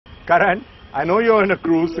Karan, I know you're in a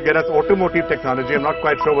cruise to get us automotive technology. I'm not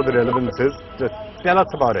quite sure what the relevance is. Just tell us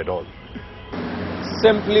about it all.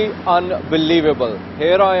 Simply unbelievable.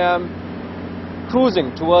 Here I am,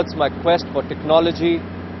 cruising towards my quest for technology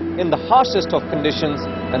in the harshest of conditions,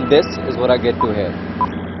 and this is what I get to hear.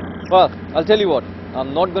 Well, I'll tell you what,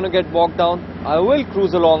 I'm not going to get bogged down. I will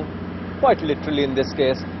cruise along, quite literally in this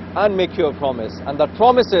case, and make you a promise. And that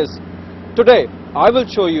promise is, today I will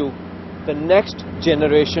show you the next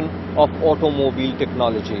generation of automobile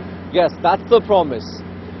technology. Yes, that's the promise.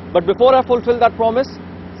 But before I fulfill that promise,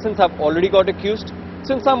 since I've already got accused,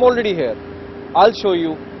 since I'm already here, I'll show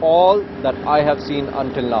you all that I have seen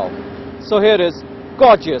until now. So here is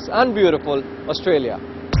gorgeous and beautiful Australia.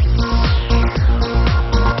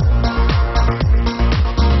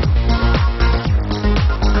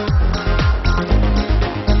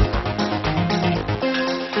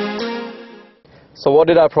 So what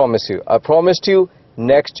did I promise you? I promised you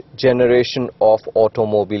next generation of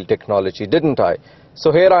automobile technology, didn't I?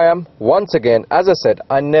 So here I am once again. As I said,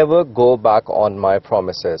 I never go back on my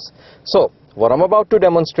promises. So what I'm about to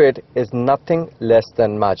demonstrate is nothing less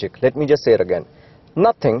than magic. Let me just say it again.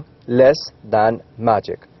 Nothing less than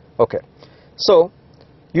magic. Okay. So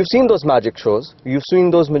you've seen those magic shows. You've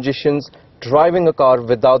seen those magicians driving a car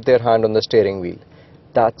without their hand on the steering wheel.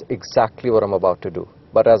 That's exactly what I'm about to do.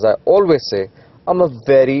 But as I always say, I'm a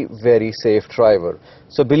very, very safe driver.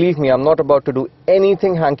 So believe me, I'm not about to do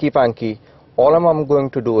anything hanky-panky. All I'm going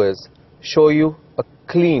to do is show you a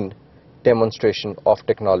clean demonstration of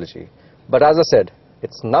technology. But as I said,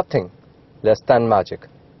 it's nothing less than magic.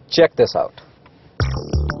 Check this out.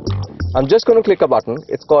 I'm just going to click a button.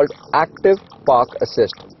 It's called Active Park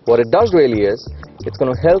Assist. What it does really is, it's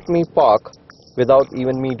going to help me park without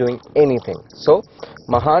even me doing anything. So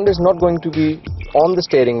my hand is not going to be on the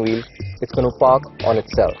steering wheel. It's going to park on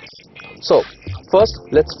itself. So first,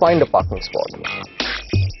 let's find a parking spot.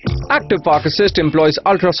 Active Park Assist employs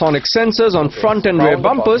ultrasonic sensors on front and rear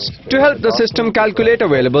bumpers to help the system calculate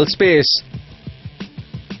available space.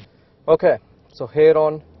 Okay, so here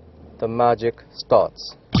on, the magic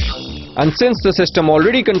starts. And since the system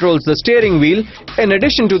already controls the steering wheel, in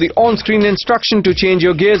addition to the on-screen instruction to change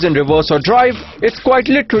your gears in reverse or drive, it's quite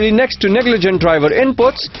literally next to negligent driver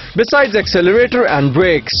inputs besides accelerator and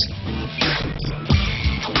brakes.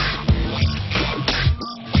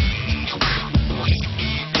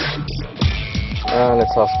 And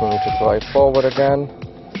it's asking me to drive forward again.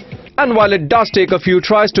 And while it does take a few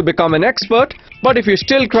tries to become an expert, but if you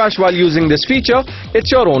still crash while using this feature,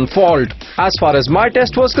 it's your own fault. As far as my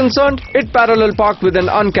test was concerned, it parallel parked with an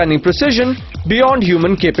uncanny precision beyond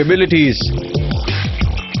human capabilities.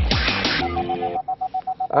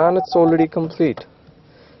 And it's already complete.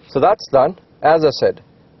 So that's done. As I said,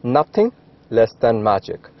 nothing less than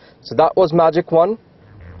magic. So that was magic 1.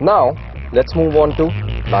 Now let's move on to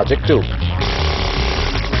magic 2.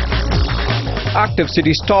 Active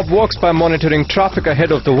City Stop works by monitoring traffic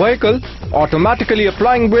ahead of the vehicle, automatically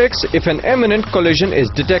applying brakes if an imminent collision is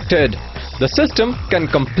detected. The system can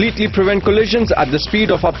completely prevent collisions at the speed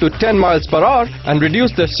of up to 10 miles per hour and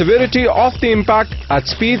reduce the severity of the impact at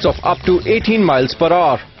speeds of up to 18 miles per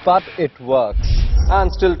hour. But it works. And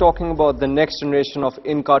still talking about the next generation of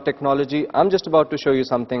in-car technology, I'm just about to show you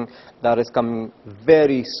something that is coming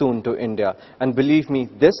very soon to India. And believe me,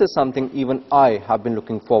 this is something even I have been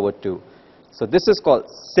looking forward to. So this is called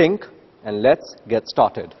Sync, and let's get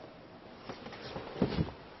started.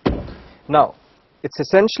 Now, it's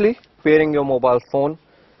essentially pairing your mobile phone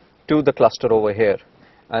to the cluster over here.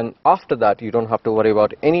 And after that, you don't have to worry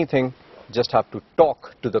about anything, just have to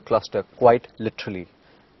talk to the cluster quite literally.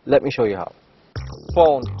 Let me show you how.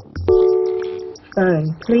 Phone.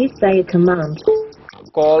 Phone, please say a command.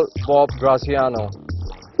 Call Bob Graziano.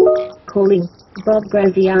 Calling Bob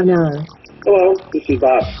Graziano. Hello, this is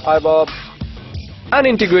Bob. Hi Bob. An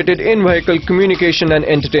integrated in-vehicle communication and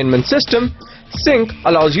entertainment system, Sync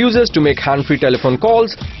allows users to make hand-free telephone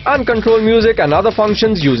calls and control music and other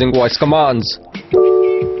functions using voice commands.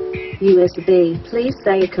 USB, please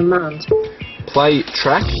say a command. Play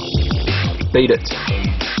track, beat it.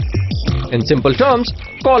 In simple terms,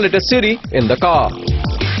 call it a Siri in the car.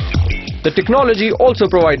 The technology also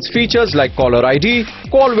provides features like caller ID,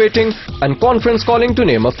 call waiting, and conference calling, to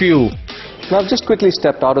name a few. Now I've just quickly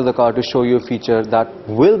stepped out of the car to show you a feature that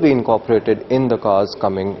will be incorporated in the cars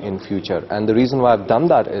coming in future. And the reason why I've done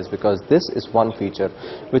that is because this is one feature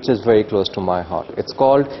which is very close to my heart. It's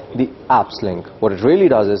called the Apps Link. What it really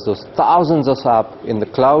does is those thousands of apps in the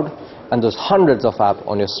cloud and those hundreds of apps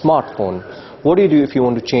on your smartphone. What do you do if you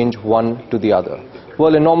want to change one to the other?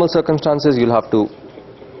 Well, in normal circumstances, you'll have to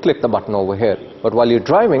click the button over here. But while you're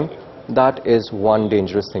driving, that is one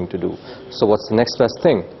dangerous thing to do. So what's the next best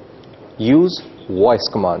thing? Use voice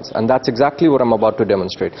commands, and that's exactly what I'm about to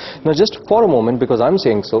demonstrate. Now just for a moment, because I'm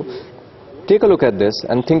saying so, take a look at this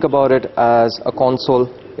and think about it as a console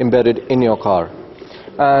embedded in your car,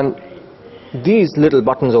 and these little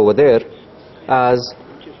buttons over there as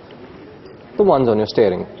the ones on your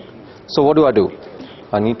steering. So what do?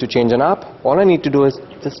 I need to change an app. All I need to do is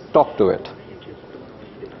just talk to it.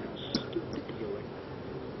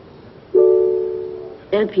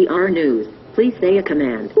 NPR News. Please say a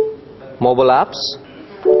command. Mobile apps,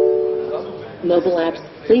 Mobile apps.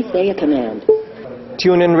 Please say a command.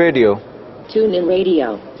 tune in radio, Tune in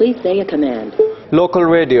radio. Please say a command. local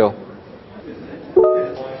radio.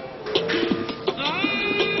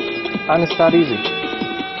 And it's that easy.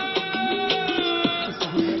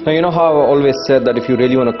 Now you know how I always said that if you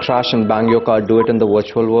really want to crash and bang your car, do it in the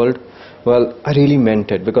virtual world? Well, I really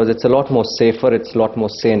meant it, because it's a lot more safer, it's a lot more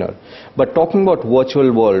saner. But talking about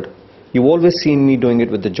virtual world, you've always seen me doing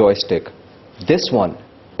it with the joystick. This one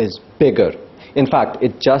is bigger. In fact,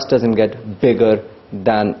 it just doesn't get bigger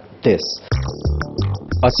than this.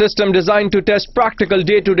 A system designed to test practical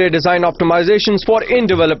day-to-day design optimizations for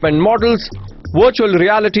in-development models, Virtual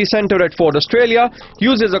Reality Center at Ford Australia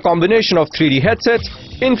uses a combination of 3D headsets,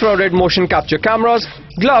 infrared motion capture cameras,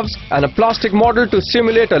 gloves and a plastic model to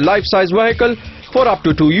simulate a life-size vehicle for up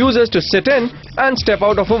to 2 users to sit in and step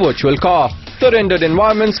out of a virtual car. The rendered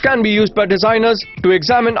environments can be used by designers to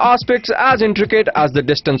examine aspects as intricate as the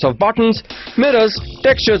distance of buttons, mirrors,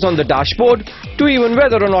 textures on the dashboard, to even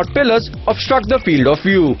whether or not pillars obstruct the field of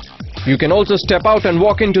view. You can also step out and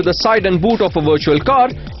walk into the side and boot of a virtual car,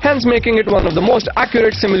 hence making it one of the most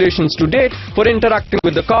accurate simulations to date for interacting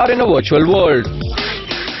with the car in a virtual world.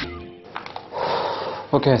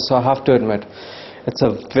 Okay, so I have to admit, it's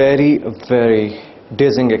a very, very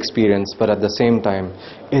dizzying experience, but at the same time,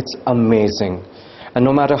 it's amazing. And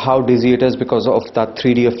no matter how dizzy it is because of that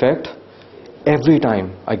 3D effect, every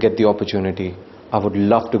time I get the opportunity, I would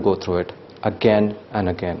love to go through it again and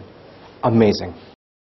again. Amazing.